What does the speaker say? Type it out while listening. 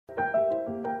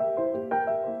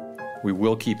We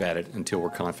will keep at it until we're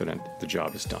confident the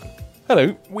job is done.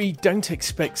 Hello. We don't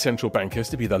expect central bankers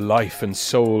to be the life and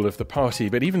soul of the party,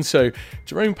 but even so,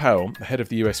 Jerome Powell, the head of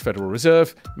the US Federal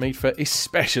Reserve, made for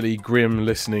especially grim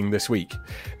listening this week.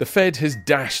 The Fed has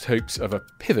dashed hopes of a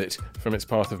pivot from its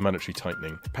path of monetary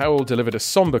tightening. Powell delivered a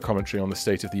somber commentary on the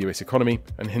state of the US economy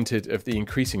and hinted of the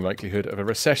increasing likelihood of a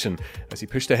recession as he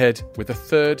pushed ahead with a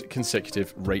third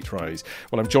consecutive rate rise.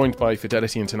 Well, I'm joined by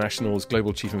Fidelity International's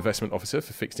Global Chief Investment Officer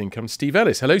for Fixed Income, Steve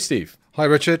Ellis. Hello, Steve. Hi,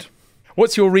 Richard.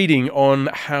 What's your reading on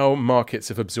how markets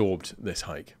have absorbed this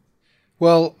hike?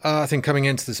 Well, I think coming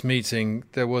into this meeting,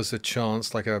 there was a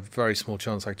chance, like a very small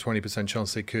chance, like 20%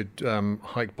 chance they could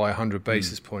hike by 100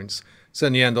 basis points. So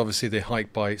in the end, obviously, they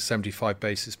hiked by 75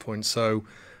 basis points. So,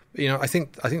 I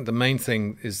think the main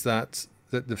thing is that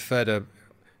the Fed are,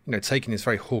 taking this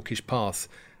very hawkish path,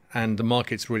 and the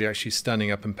market's really actually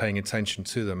standing up and paying attention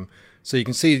to them. So you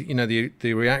can see,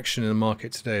 the reaction in the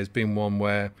market today has been one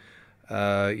where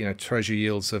Treasury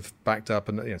yields have backed up,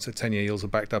 and so 10-year yields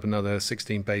have backed up another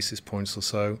 16 basis points or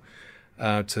so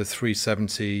to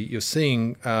 370. You're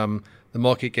seeing the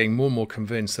market getting more and more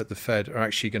convinced that the Fed are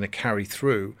actually going to carry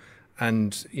through,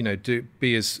 and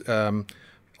be as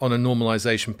on a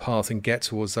normalization path and get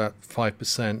towards that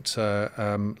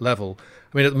 5% level.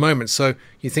 I mean, at the moment, so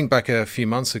you think back a few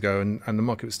months ago, and the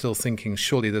market was still thinking,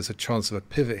 surely there's a chance of a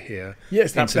pivot here.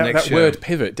 Yes, that word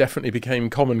pivot definitely became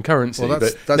common currency,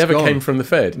 but never came from the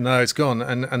Fed. No, it's gone.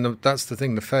 And that's the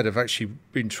thing. The Fed have actually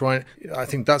been trying. I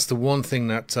think that's the one thing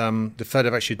that the Fed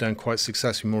have actually done quite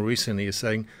successfully more recently, is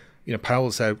saying,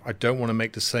 Powell said, I don't want to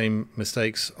make the same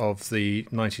mistakes of the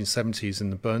 1970s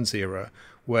in the Burns era,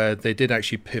 where they did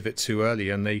actually pivot too early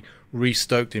and they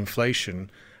restoked inflation.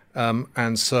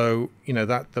 And so,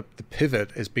 that the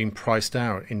pivot is being priced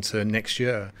out into next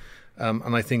year.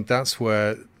 And I think that's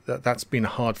where that's been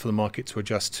hard for the market to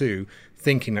adjust to,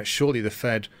 thinking that surely the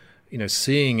Fed,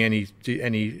 seeing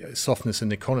any softness in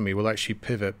the economy will actually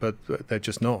pivot, but they're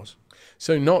just not.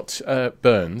 So not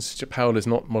Burns. Powell is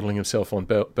not modelling himself on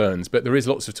Burns, but there is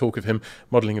lots of talk of him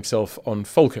modelling himself on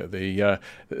Volcker,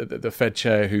 the Fed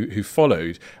chair who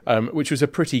followed, which was a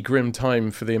pretty grim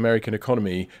time for the American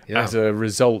economy as a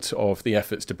result of the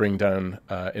efforts to bring down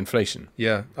inflation.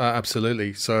 Yeah,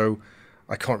 absolutely. So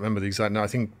I can't remember the exact number. I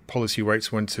think policy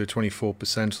rates went to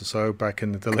 24% or so back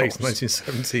in the late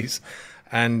 1970s.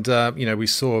 And, we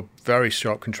saw very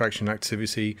sharp contraction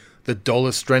activity. The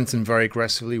dollar strengthened very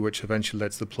aggressively, which eventually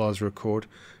led to the Plaza Accord.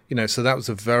 So that was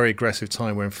a very aggressive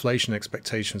time where inflation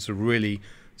expectations were really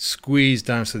squeezed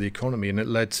down to the economy, and it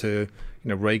led to,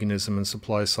 Reaganism and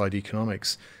supply side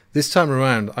economics. This time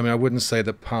around, I wouldn't say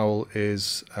that Powell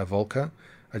is a Volcker.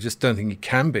 I just don't think he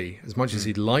can be. As much as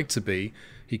he'd like to be,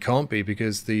 he can't be,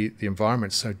 because the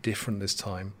environment's so different this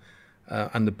time.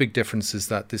 And the big difference is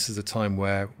that this is a time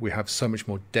where we have so much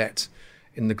more debt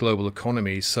in the global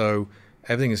economy. So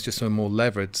everything is just more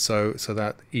levered, so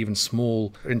that even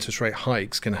small interest rate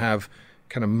hikes can have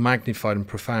kind of magnified and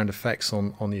profound effects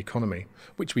on the economy.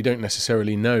 Which we don't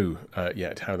necessarily know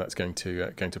yet how that's going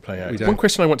to play out. One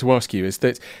question I want to ask you is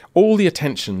that all the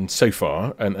attention so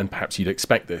far, and perhaps you'd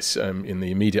expect this in the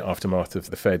immediate aftermath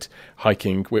of the Fed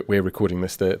hiking, we're recording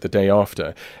this the day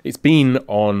after, it's been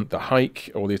on the hike,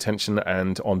 all the attention,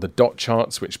 and on the dot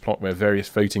charts, which plot where various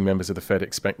voting members of the Fed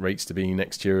expect rates to be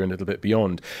next year and a little bit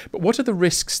beyond. But what are the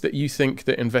risks that you think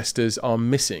that investors are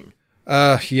missing?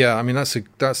 That's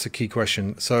a key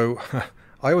question. So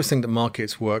I always think that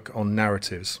markets work on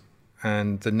narratives,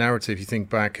 and the narrative, you think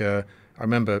back, I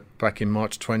remember back in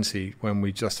March 20 when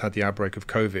we just had the outbreak of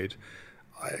COVID,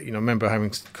 I remember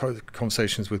having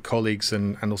conversations with colleagues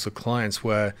and also clients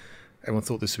where everyone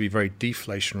thought this would be very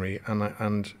deflationary,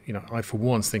 and I for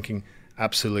once thinking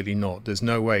absolutely not. There's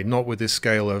no way, not with this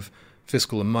scale of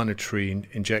fiscal and monetary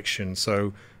injection.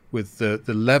 So with the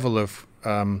level of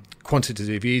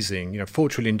quantitative easing, $4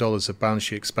 trillion of balance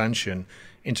sheet expansion,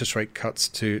 interest rate cuts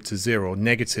to zero,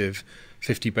 negative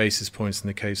 50 basis points in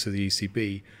the case of the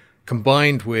ECB,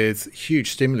 combined with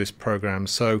huge stimulus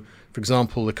programs. So, for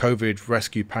example, the COVID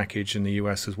rescue package in the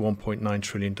US is $1.9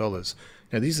 trillion.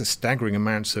 Now, these are staggering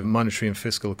amounts of monetary and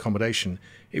fiscal accommodation.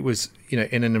 It was, in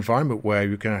an environment where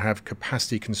you're going to have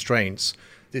capacity constraints,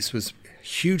 this was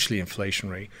hugely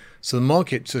inflationary. So the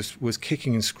market just was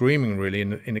kicking and screaming, really,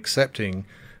 in accepting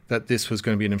that this was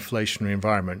going to be an inflationary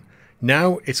environment.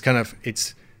 Now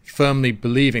it's firmly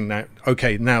believing that,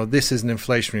 okay, now this is an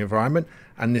inflationary environment,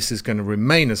 and this is going to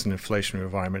remain as an inflationary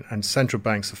environment, and central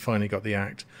banks have finally got the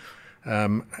act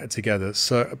together.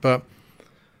 So, but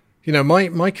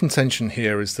my contention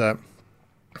here is that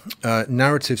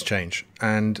narratives change,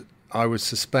 and I would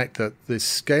suspect that the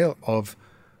scale of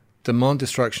demand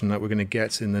destruction that we're going to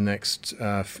get in the next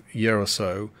year or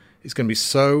so is going to be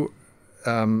so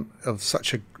of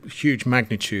such a huge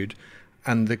magnitude,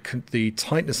 and the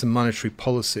tightness in monetary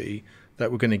policy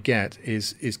that we're going to get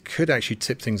is could actually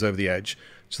tip things over the edge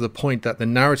to the point that the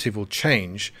narrative will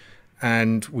change,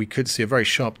 and we could see a very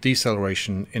sharp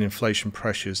deceleration in inflation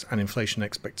pressures and inflation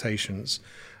expectations.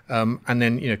 And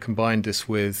then, combine this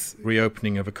with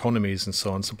reopening of economies and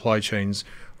so on, supply chains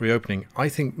reopening. I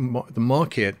think the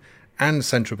market and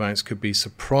central banks could be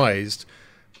surprised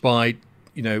by,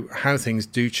 how things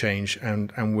do change,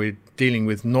 and we're dealing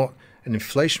with not an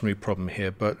inflationary problem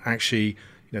here, but actually,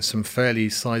 some fairly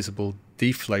sizable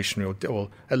deflationary or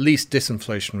at least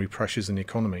disinflationary pressures in the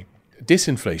economy.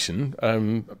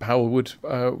 Disinflation, Powell would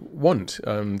want.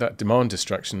 That demand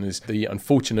destruction is the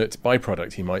unfortunate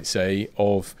byproduct, he might say,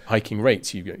 of hiking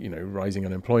rates. You get, rising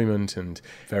unemployment and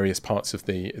various parts of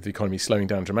the economy slowing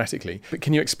down dramatically. But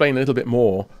can you explain a little bit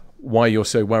more why you're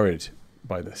so worried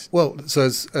by this? Well, so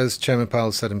as Chairman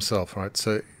Powell said himself, right,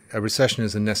 so a recession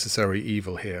is a necessary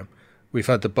evil here. We've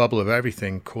had the bubble of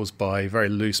everything caused by very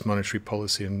loose monetary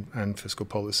policy and fiscal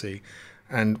policy,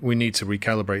 and we need to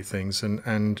recalibrate things.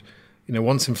 And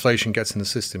once inflation gets in the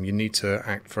system, you need to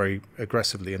act very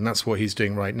aggressively, and that's what he's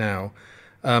doing right now.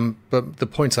 But the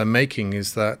point I'm making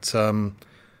is that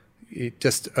it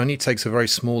just only takes a very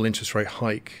small interest rate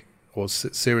hike or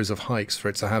series of hikes for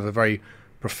it to have a very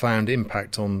profound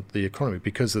impact on the economy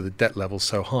because of the debt level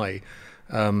so high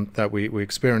that we're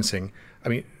experiencing. I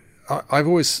mean, I've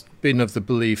always been of the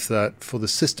belief that for the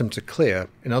system to clear,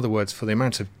 in other words, for the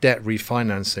amount of debt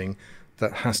refinancing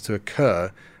that has to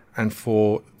occur, and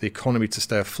for the economy to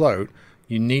stay afloat,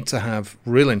 you need to have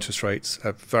real interest rates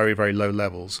at very, very low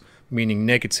levels, meaning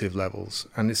negative levels.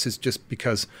 And this is just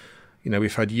because,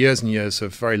 we've had years and years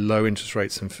of very low interest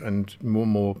rates and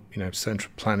more,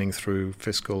 central planning through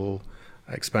fiscal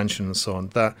expansion and so on,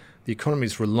 that the economy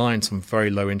is reliant on very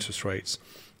low interest rates.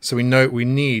 So we know we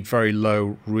need very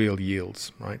low real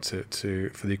yields, right,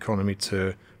 for the economy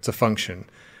to function.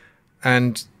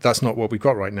 And that's not what we've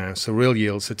got right now. So real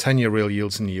yields, so 10-year real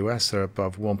yields in the US are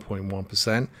above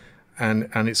 1.1%.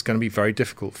 And it's going to be very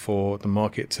difficult for the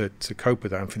market to cope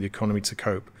with that and for the economy to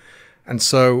cope. And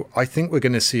so I think we're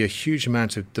going to see a huge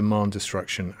amount of demand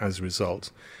destruction as a result.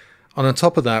 And on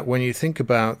top of that, when you think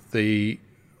about the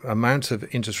amount of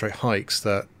interest rate hikes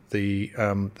that the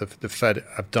Fed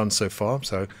have done so far,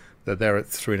 so they're at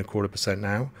 3.25%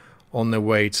 now, on their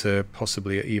way to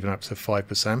possibly even up to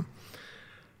 5%.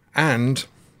 And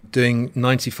doing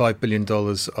 $95 billion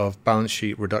of balance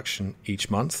sheet reduction each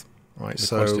month, right? The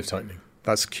quantitative tightening.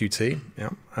 That's QT, yeah.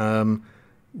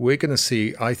 We're going to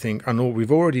see, I think, and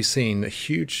we've already seen a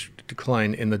huge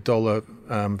decline in the dollar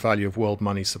value of world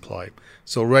money supply.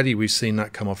 So already we've seen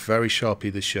that come off very sharply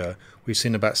this year. We've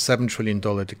seen about $7 trillion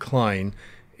decline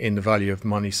in the value of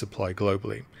money supply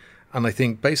globally. And I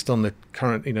think based on the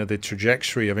current, the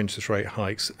trajectory of interest rate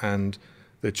hikes and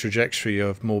the trajectory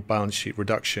of more balance sheet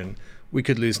reduction, we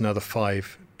could lose another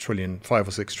 $5 or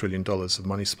 $6 trillion of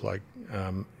money supply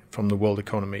from the world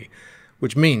economy,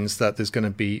 which means that there's going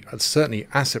to be certainly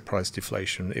asset price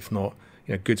deflation, if not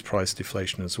goods price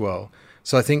deflation as well.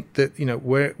 So I think that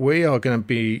we are going to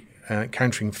be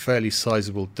encountering fairly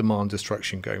sizable demand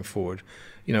destruction going forward.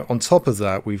 On top of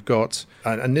that, we've got,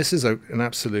 and this is an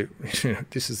absolute,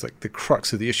 this is like the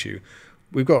crux of the issue.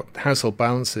 We've got household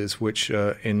balances which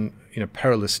are in a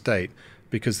perilous state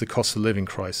because the cost of living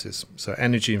crisis. So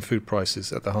energy and food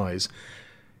prices at the highs.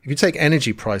 If you take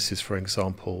energy prices, for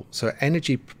example, so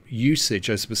energy usage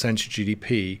as a percentage of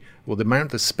GDP, or the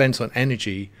amount that's spent on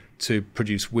energy to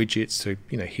produce widgets,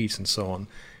 to heat and so on,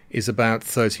 is about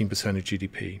 13% of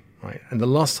GDP, right? And the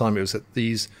last time it was at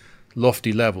these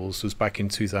lofty levels was back in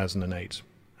 2008.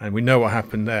 And we know what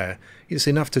happened there. It's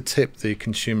enough to tip the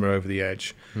consumer over the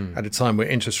edge at a time where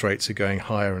interest rates are going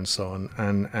higher and so on.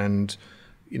 And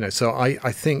so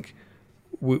I think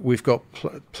we've got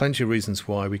plenty of reasons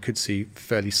why we could see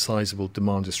fairly sizable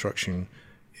demand destruction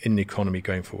in the economy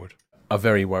going forward. A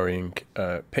very worrying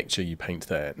picture you paint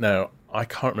there. Now, I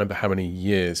can't remember how many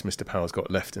years Mr. Powell's got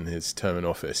left in his term in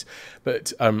office,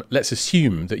 but let's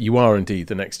assume that you are indeed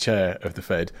the next chair of the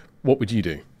Fed. What would you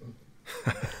do?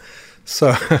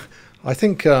 So I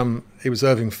think it was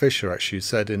Irving Fisher actually who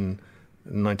said in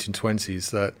the 1920s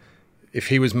that if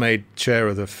he was made chair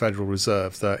of the Federal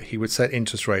Reserve, that he would set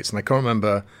interest rates, and I can't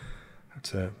remember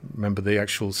the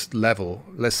actual level.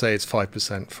 Let's say it's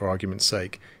 5% for argument's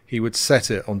sake. He would set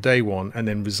it on day one and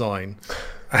then resign.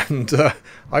 And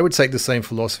I would take the same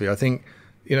philosophy. I think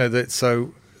that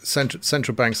so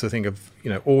central banks, I think, have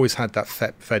always had that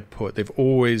Fed put. They've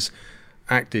always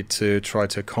acted to try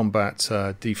to combat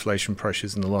deflation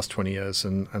pressures in the last 20 years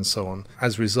and so on.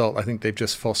 As a result, I think they've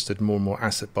just fostered more and more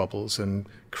asset bubbles and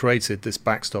created this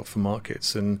backstop for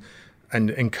markets and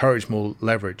encouraged more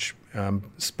leverage,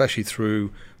 especially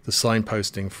through the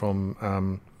signposting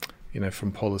from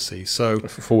from policy. So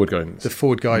forward guidance. The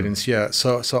forward guidance, yeah.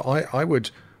 So I would,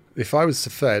 if I was the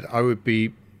Fed, I would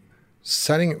be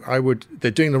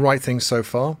they're doing the right thing so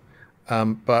far,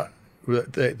 but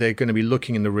they're going to be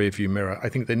looking in the rearview mirror. I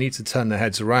think they need to turn their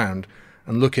heads around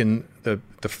and look in the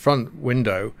front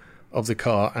window of the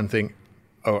car and think,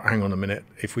 oh, hang on a minute.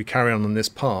 If we carry on this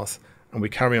path and we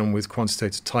carry on with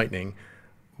quantitative tightening,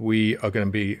 we are going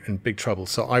to be in big trouble.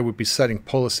 So I would be setting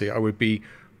policy. I would be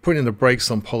putting the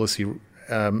brakes on policy,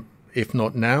 if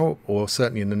not now, or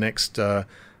certainly in the next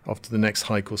after the next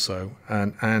hike or so,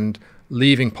 and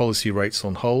leaving policy rates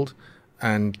on hold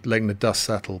and letting the dust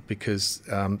settle, because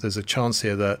there's a chance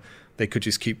here that they could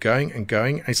just keep going and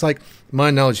going. It's like, my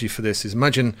analogy for this is,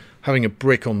 imagine having a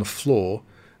brick on the floor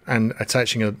and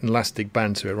attaching an elastic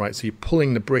band to it, right? So you're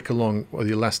pulling the brick along with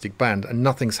the elastic band and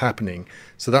nothing's happening.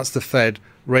 So that's the Fed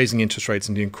raising interest rates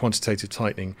and doing quantitative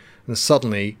tightening. And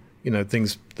suddenly,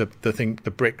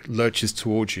 the brick lurches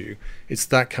towards you. It's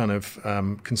that kind of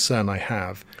concern I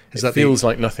have. It feels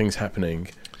like nothing's happening,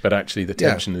 but actually the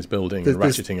tension is building and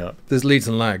ratcheting up. There's leads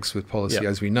and lags with policy,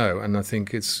 as we know, and I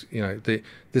think it's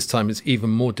this time it's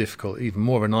even more difficult, even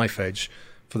more of a knife edge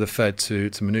for the Fed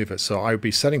to maneuver. So I would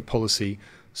be setting policy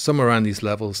somewhere around these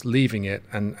levels, leaving it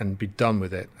and be done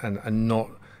with it, and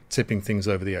not tipping things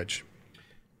over the edge.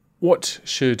 What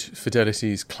should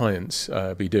Fidelity's clients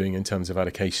be doing in terms of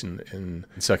allocation in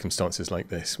circumstances like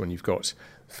this, when you've got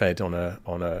Fed on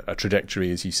a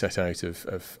trajectory, as you set out,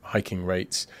 of hiking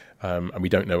rates, and we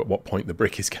don't know at what point the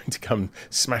brick is going to come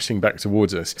smashing back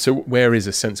towards us? So where is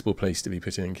a sensible place to be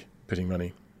putting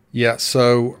money? Yeah,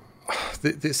 so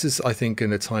this is, I think,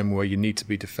 in a time where you need to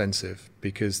be defensive,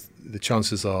 because the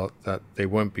chances are that they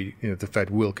won't be, the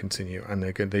Fed will continue, and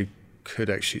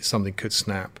something could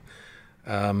snap.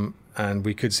 And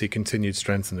we could see continued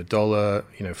strength in the dollar,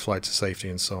 flight to safety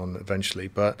and so on eventually.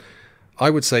 But I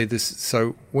would say this,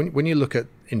 so when you look at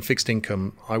in fixed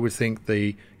income, I would think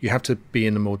you have to be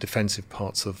in the more defensive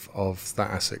parts of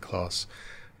that asset class.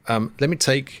 Let me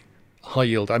take high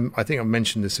yield. I think I've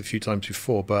mentioned this a few times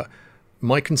before, but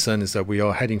my concern is that we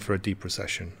are heading for a deep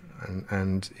recession,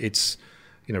 and it's,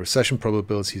 recession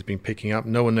probability has been picking up.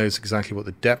 No one knows exactly what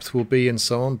the depth will be and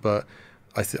so on, but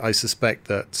I suspect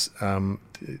that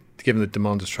given the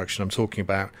demand destruction I'm talking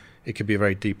about, it could be a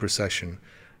very deep recession.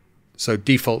 So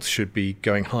defaults should be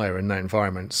going higher in that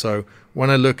environment. So when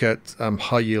I look at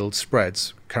high yield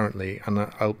spreads currently, and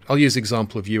I'll use the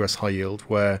example of US high yield,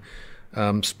 where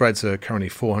spreads are currently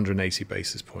 480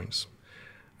 basis points.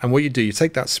 And what you do, you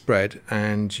take that spread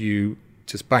and you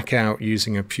just back out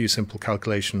using a few simple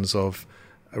calculations of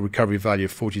a recovery value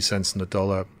of 40 cents in the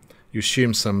dollar. You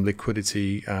assume some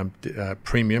liquidity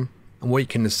premium. And what you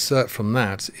can assert from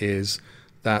that is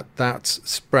that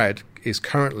spread is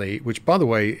currently, which by the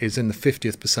way is in the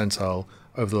 50th percentile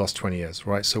over the last 20 years,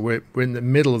 right? So we're in the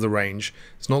middle of the range.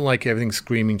 It's not like everything's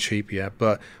screaming cheap yet,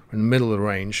 but we're in the middle of the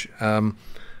range.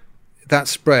 That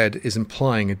spread is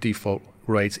implying a default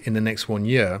rate in the next 1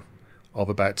 year of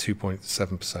about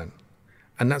 2.7%.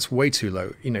 And that's way too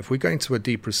low. If we're going to a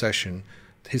deep recession,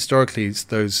 historically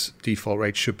those default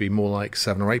rates should be more like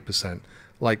 7 or 8%,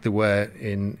 like they were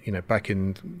in back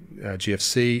in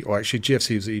GFC, or actually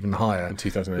GFC was even higher in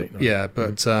 2008. Yeah,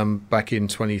 but back in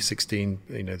 2016,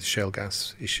 the shale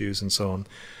gas issues and so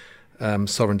on,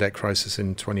 sovereign debt crisis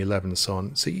in 2011 and so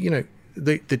on. So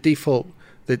the default,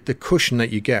 the cushion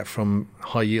that you get from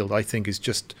high yield, I think, is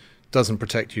just doesn't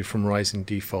protect you from rising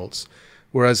defaults.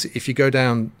 Whereas if you go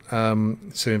down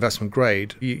to investment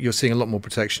grade, you're seeing a lot more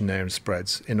protection there in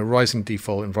spreads. In a rising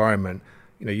default environment,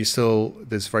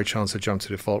 there's very chance of jump to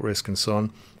default risk and so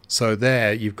on. So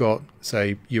there you've got,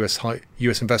 say,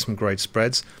 US investment grade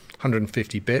spreads,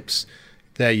 150 bips.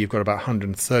 There you've got about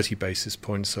 130 basis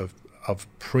points of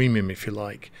premium, if you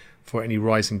like, for any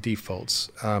rising defaults.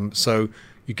 So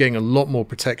you're getting a lot more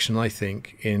protection, I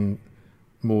think, in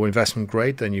more investment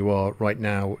grade than you are right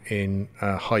now in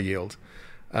high yield.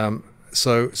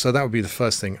 So that would be the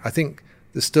first thing. I think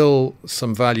there's still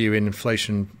some value in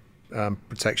inflation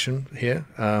protection here.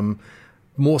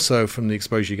 more so from the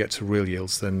exposure you get to real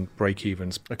yields than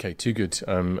break-evens. Okay, two good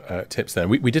tips there.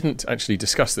 We didn't actually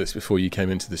discuss this before you came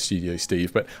into the studio,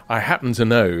 Steve, but I happen to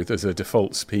know there's a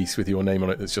defaults piece with your name on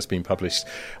it that's just been published,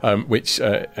 which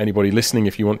anybody listening,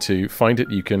 if you want to find it,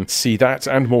 you can see that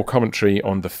and more commentary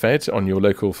on the Fed on your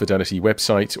local Fidelity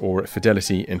website or at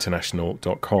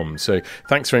fidelityinternational.com. So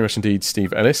thanks very much indeed,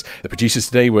 Steve Ellis. The producers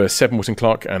today were Seb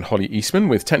Morton-Clark and Holly Eastman,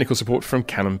 with technical support from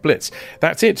Cannon Blitz.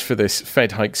 That's it for this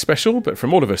Fed Hike special, but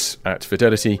from all of us at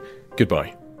Fidelity,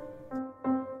 goodbye.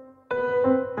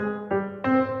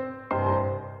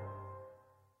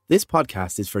 This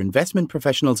podcast is for investment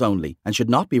professionals only and should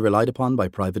not be relied upon by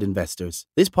private investors.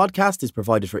 This podcast is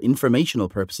provided for informational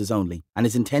purposes only and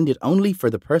is intended only for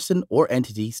the person or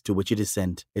entities to which it is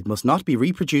sent. It must not be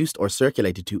reproduced or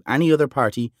circulated to any other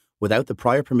party without the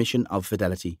prior permission of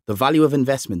Fidelity. The value of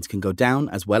investments can go down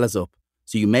as well as up,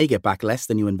 so you may get back less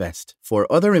than you invest.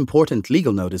 For other important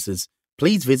legal notices,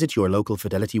 please visit your local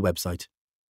Fidelity website.